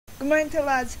Good morning to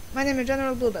lads, my name is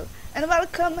General Bluebell, and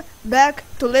welcome back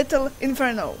to Little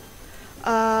Inferno.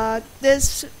 In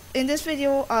this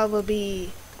video I will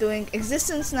be doing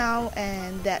Existence Now,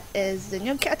 and that is the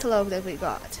new catalog that we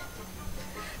got.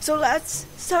 So let's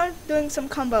start doing some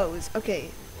combos. Okay,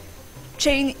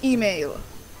 chainsaw,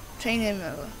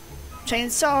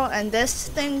 and this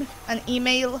thing, an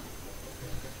email.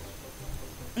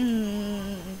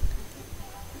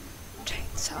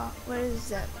 Chainsaw, where is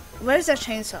that? Where's that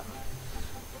chainsaw?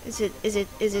 Is it,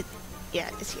 yeah,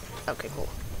 it's here. Okay, cool.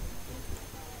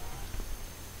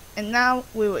 And now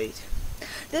we wait.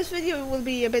 This video will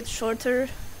be a bit shorter,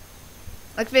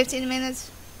 like 15 minutes.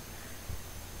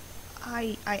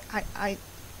 It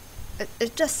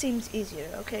just seems easier,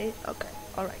 okay? Okay,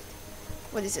 alright.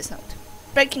 What is this note?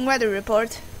 Breaking weather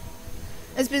report.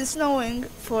 It's been snowing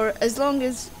for as long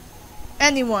as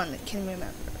anyone can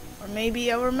remember. Or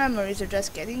maybe our memories are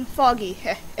just getting foggy.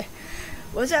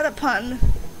 Was that a pun?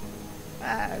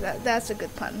 That's a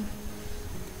good pun.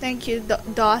 Thank you,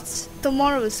 Dots.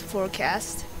 Tomorrow's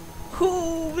forecast.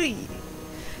 Hoo-wee!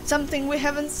 Something we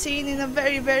haven't seen in a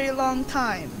very, very long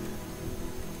time.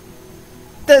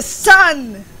 The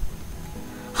sun!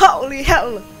 Holy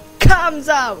hell! Comes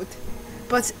out!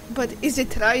 But is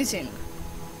it rising?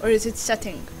 Or is it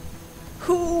setting?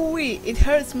 Hoo-wee! It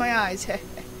hurts my eyes.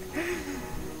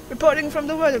 Reporting from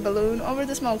the weather balloon, over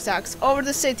the smokestacks, over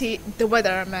the city, the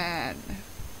weatherman.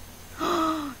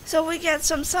 So we get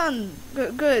some sun.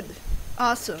 Good.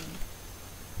 Awesome.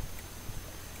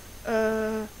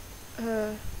 Ooh,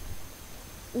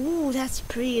 that's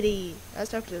pretty.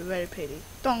 That's actually very pretty.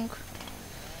 Donk.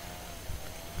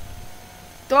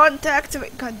 Don't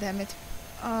activate. God damn it.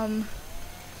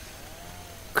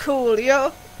 Cool,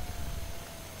 yo.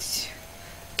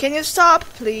 Can you stop,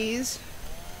 please?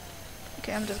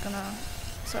 Okay, I'm just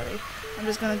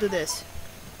gonna do this.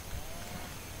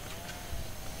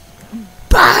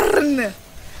 Burn!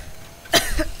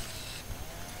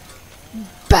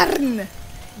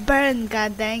 Burn,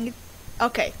 god dang it.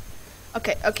 Okay.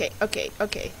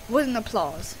 Wooden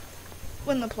applause.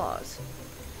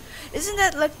 Isn't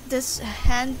that like this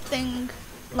hand thing?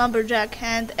 Lumberjack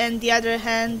hand, and the other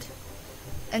hand,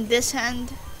 and this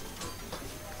hand?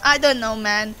 I don't know,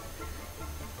 man.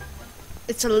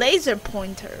 It's a laser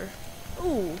pointer.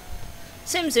 Ooh.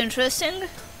 Seems interesting.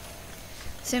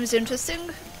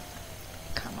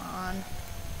 Come on.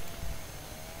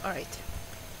 Alright.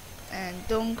 And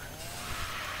dunk.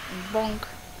 And bonk.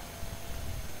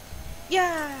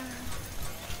 Yeah!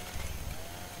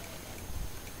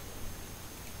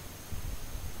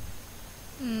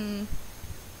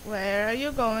 Where are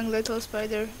you going, little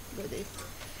spider? Goody.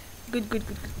 Good.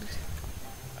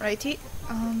 Alrighty.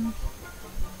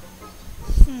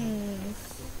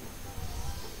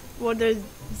 What are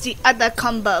the other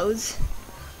combos?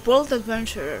 World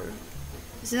Adventurer.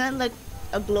 Isn't that like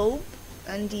a globe?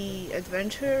 And the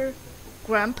adventure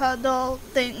grandpa doll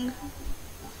thing?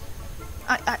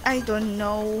 I don't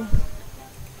know.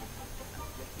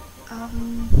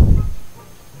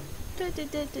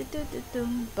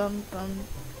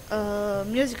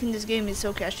 Music in this game is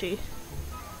so catchy.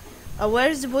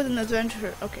 Where's the wooden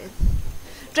adventurer? Okay.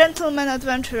 Gentleman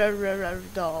adventurer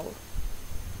doll.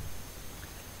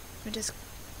 We just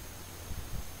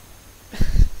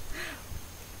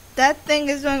that thing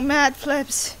is doing mad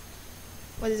flips.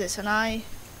 What is this? An eye?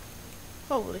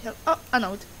 Holy hell! Oh, a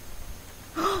note.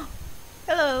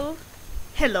 Hello.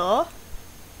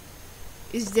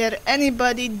 Is there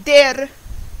anybody there?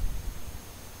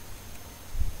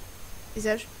 Is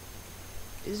that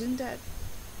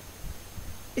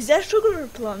Sugar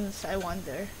Plumps? I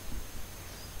wonder.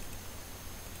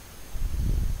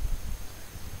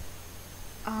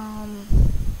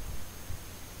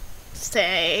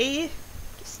 Stay.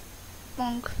 Just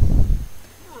bonk.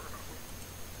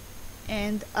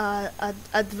 And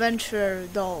adventure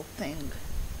doll thing.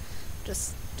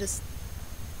 Just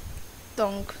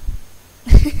donk.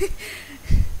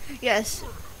 Yes.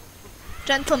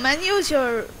 Gentlemen, use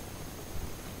your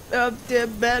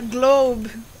the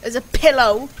globe as a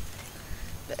pillow.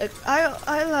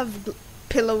 I love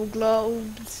pillow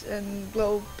globes and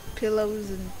globe pillows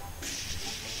and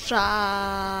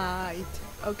shite.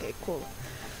 Okay, cool.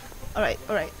 Alright.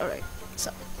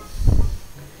 So,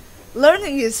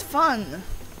 learning is fun,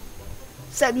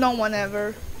 said no one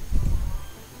ever.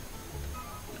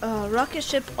 Rocket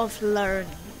ship of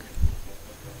learning.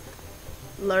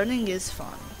 Learning is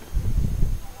fun.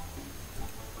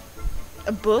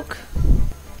 A book?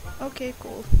 Okay,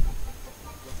 cool.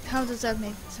 How does that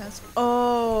make sense?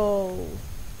 Oh,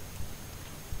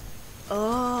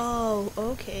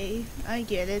 okay, I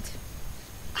get it.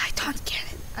 I don't get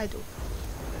it. I do.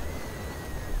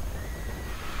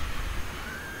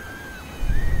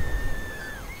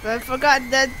 But I forgot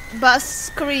that bus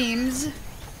screams.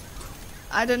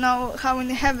 I don't know how in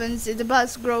heavens did the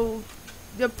bus grow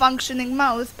the functioning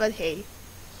mouth, but hey.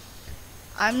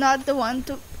 I'm not the one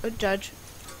to judge.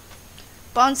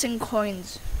 Bouncing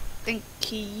coins. Thank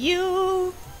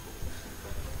you.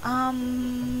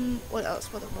 What else?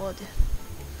 What?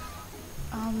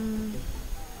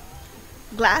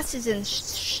 Glasses and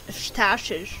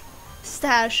stashes.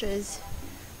 Stashes.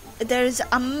 There's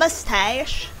a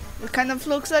mustache. It kind of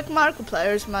looks like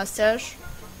Markiplier's mustache,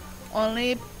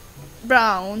 only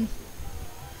brown.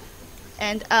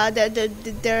 And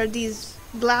there are these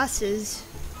glasses.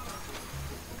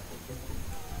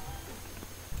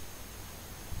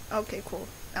 Okay, cool.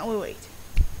 Now we wait.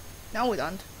 No, we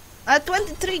don't.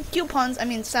 23 coupons. I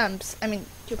mean stamps.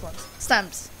 Coupons.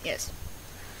 Stamps. Yes.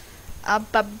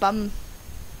 Bum.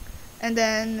 And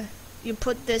then you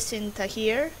put this into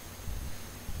here.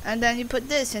 And then you put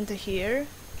this into here.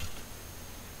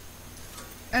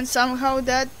 And somehow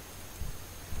that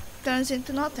turns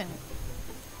into nothing.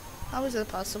 How is that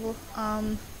possible?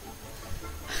 Come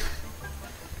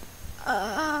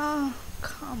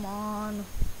on.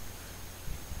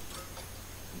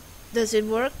 Does it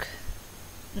work?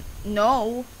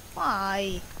 No.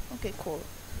 Why? Okay, cool.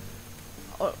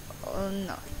 Or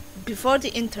no. Before the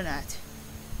internet,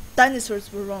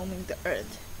 dinosaurs were roaming the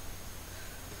earth.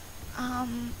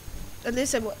 At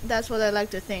least that's what I like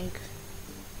to think.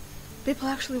 People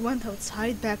actually went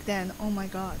outside back then. Oh my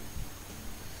god.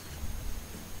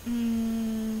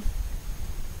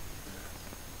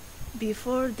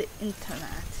 Before the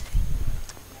internet.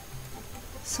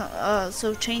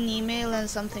 So chain email and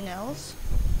something else?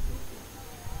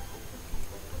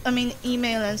 I mean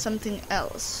email and something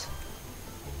else.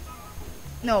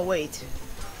 No, wait.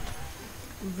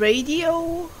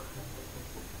 Radio?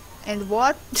 And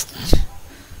what?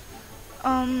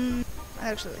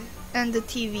 Actually. And the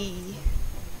TV.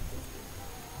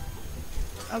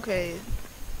 Okay.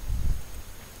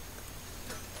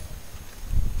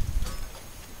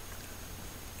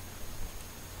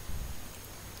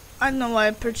 I don't know why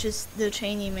I purchased the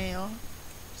chain email.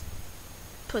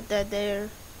 Put that there.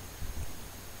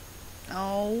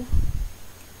 No.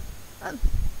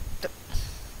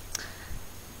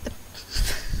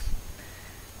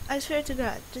 I swear to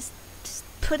God, just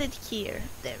put it here.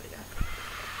 There we go.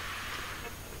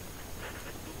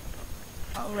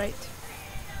 Alright.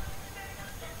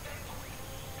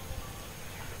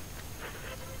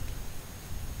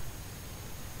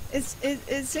 It's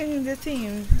singing the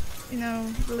theme, you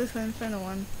know, the Little Inferno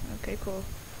one. Okay, cool.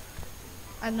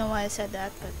 I don't know why I said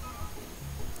that, but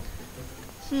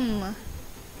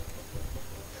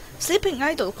sleeping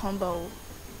idol combo.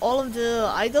 All of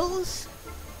the idols.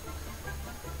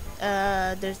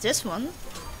 There's this one.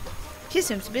 He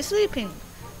seems to be sleeping,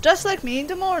 just like me in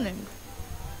the morning.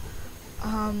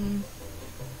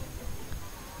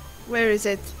 Where is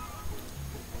it?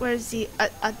 Where is the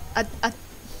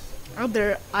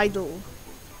other idol?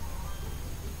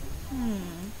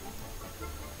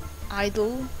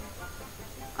 Idol.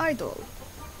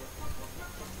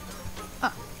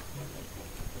 Ah,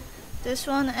 this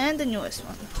one and the newest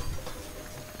one.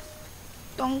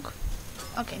 Donk.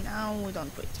 Okay, now we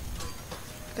don't wait.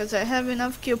 Because I have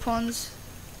enough coupons.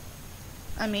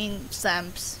 I mean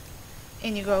stamps.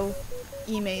 In you go.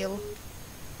 Email.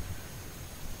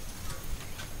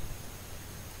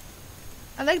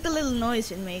 I like the little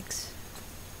noise it makes.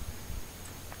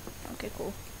 Okay,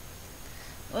 cool.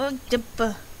 Oh,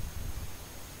 jump.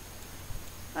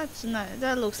 That's nice.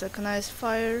 That looks like a nice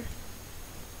fire.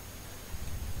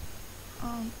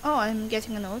 Oh, I'm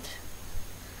getting a note.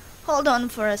 Hold on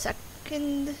for a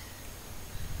second.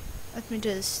 Let me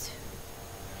just...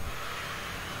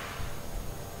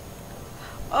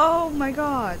 Oh my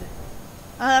god.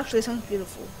 That actually sounds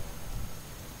beautiful.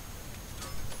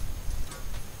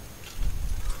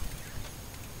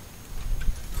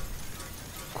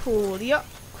 Coolio.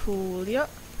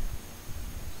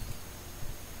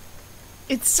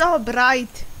 It's so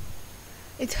bright.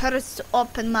 It hurts to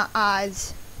open my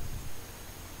eyes.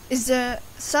 Is the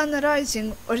sun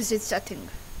rising or is it setting?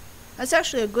 That's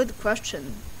actually a good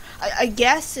question. I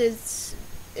guess it's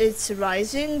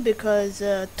rising because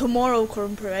tomorrow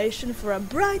commemoration for a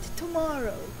bright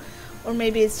tomorrow, or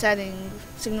maybe it's setting,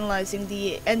 signalizing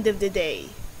the end of the day.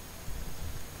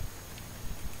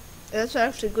 That's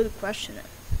actually a good question.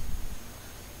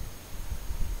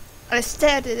 I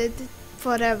stared at it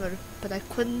forever, but I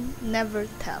couldn't never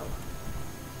tell.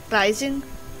 Rising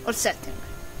or setting?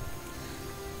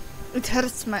 It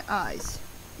hurts my eyes.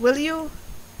 Will you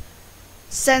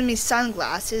send me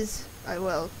sunglasses? I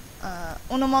will.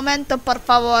 Un momento, por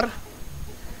favor.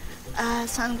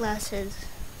 Sunglasses.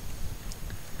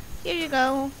 Here you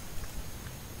go.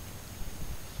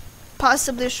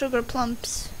 Possibly Sugar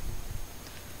Plumps.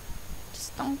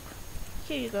 Just don't.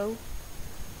 Here you go.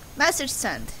 Message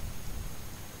sent.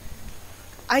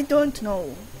 I don't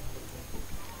know.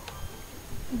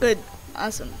 Good.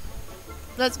 Awesome.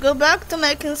 Let's go back to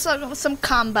making some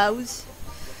combos.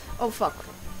 Oh fuck.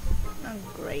 Oh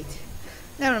great.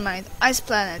 Never mind. Ice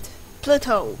planet.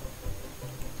 Pluto.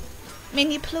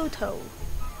 Mini Pluto.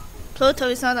 Pluto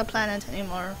is not a planet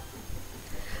anymore.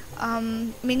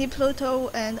 Mini Pluto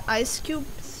and ice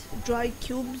cubes. Dry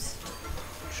cubes.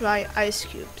 Dry ice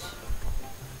cubes.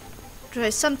 Dry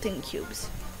something cubes.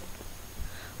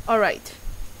 Alright.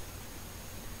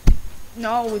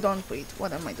 No, we don't wait.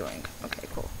 What am I doing? Okay,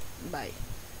 cool. Bye.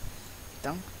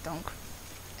 Dunk, dunk.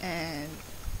 And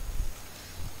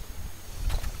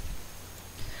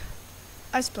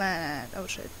ice planet. Oh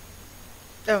shit.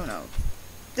 Oh no.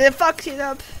 Did I fuck it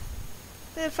up?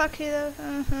 Did I fuck it up?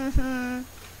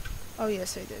 Oh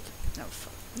yes, I did. No,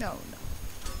 fuck. No, no.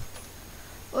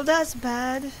 Well, that's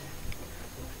bad.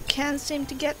 Can't seem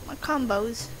to get my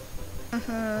combos.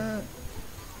 My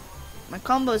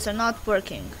combos are not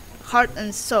working. Heart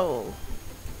and soul.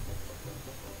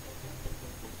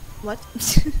 What?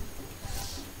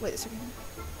 Wait a second.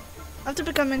 After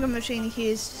becoming a machine, he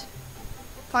is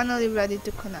finally ready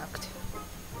to connect.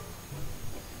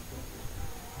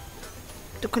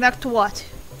 To connect to what?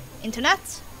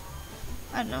 Internet?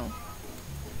 I don't know.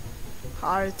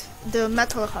 Heart. The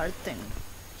metal heart thing.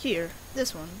 Here.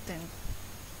 This one thing.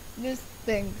 This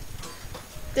thing.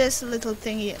 This little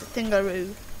thingy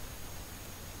thingaroo.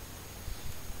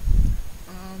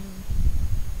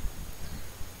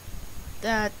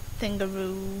 That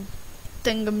thingaroo.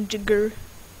 Thingamjigger.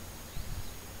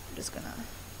 Just gonna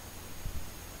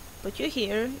put you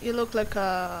here. You look like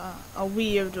a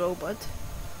weird robot.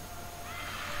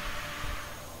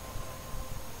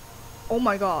 Oh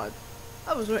my god.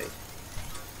 That was great.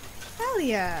 Hell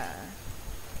yeah.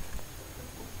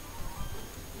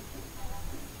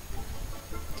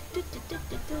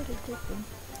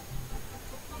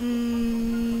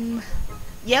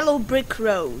 Yellow Brick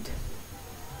Road.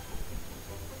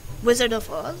 Wizard of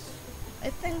Oz,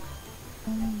 I think.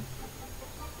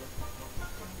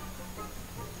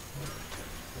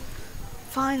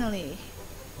 Finally.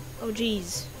 Oh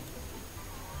jeez.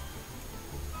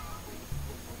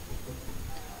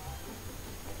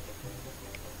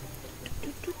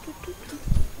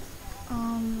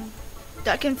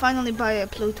 I can finally buy a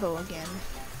Pluto again.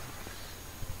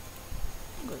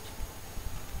 Good.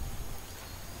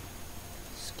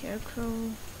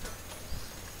 Scarecrow.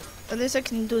 At least I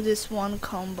can do this one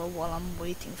combo while I'm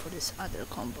waiting for this other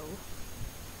combo.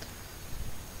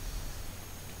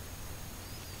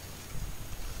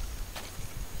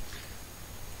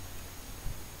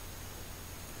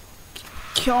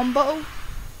 Combo.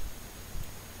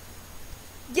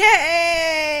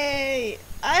 Yay!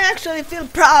 I actually feel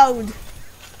proud.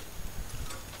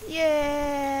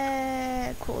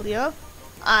 Yeah, coolio.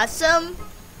 Awesome.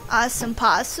 Awesome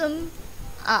possum.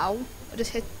 Ow. I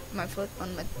just hit my foot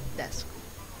on my desk.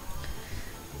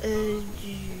 I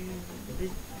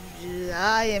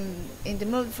am in the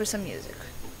mood for some music.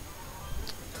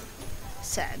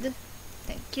 Sad.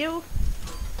 Thank you.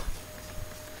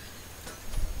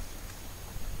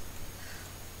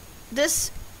 This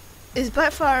is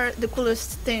by far the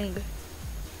coolest thing.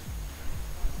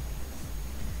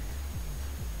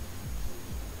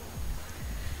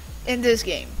 In this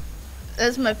game.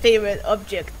 That's my favorite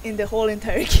object in the whole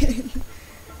entire game.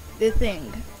 The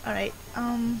thing. Alright,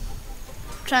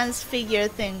 transfigure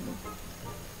thing.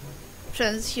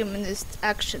 Transhumanist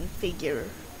action figure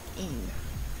in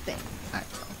thing. I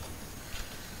don't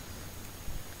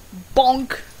know.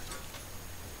 Bonk!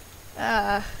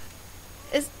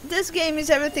 This game is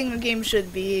everything a game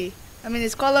should be. I mean,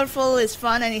 it's colorful, it's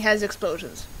fun, and it has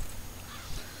explosions.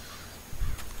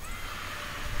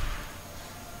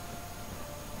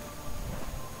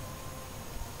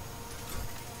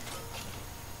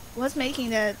 What's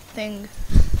making that thing?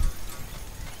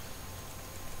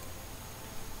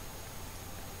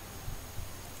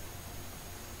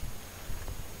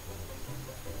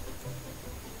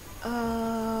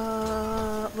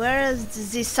 Where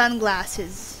is the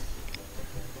sunglasses?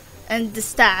 And the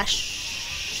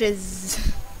stashes?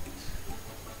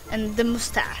 And the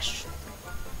mustache?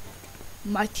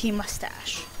 Mighty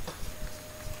mustache.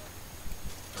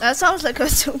 That sounds like a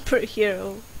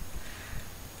superhero.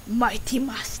 Mighty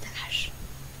mustache.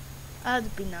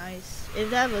 That'd be nice if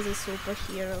that was a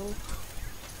superhero.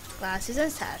 Glasses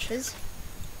and sashes.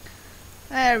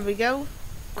 There we go.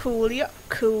 Coolio,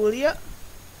 coolio.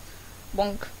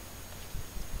 Bonk.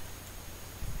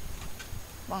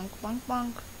 bonk, bonk,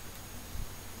 bonk.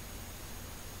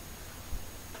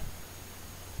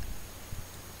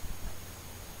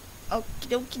 Okie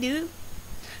dokie doo.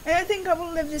 And I think I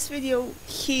will leave this video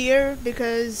here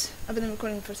because I've been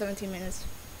recording for 17 minutes.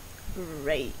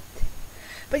 Great.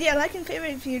 But yeah, like and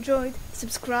favorite if you enjoyed,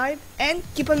 subscribe, and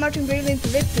keep on marching bravely into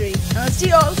victory. And I'll see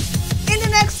you all in the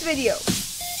next video.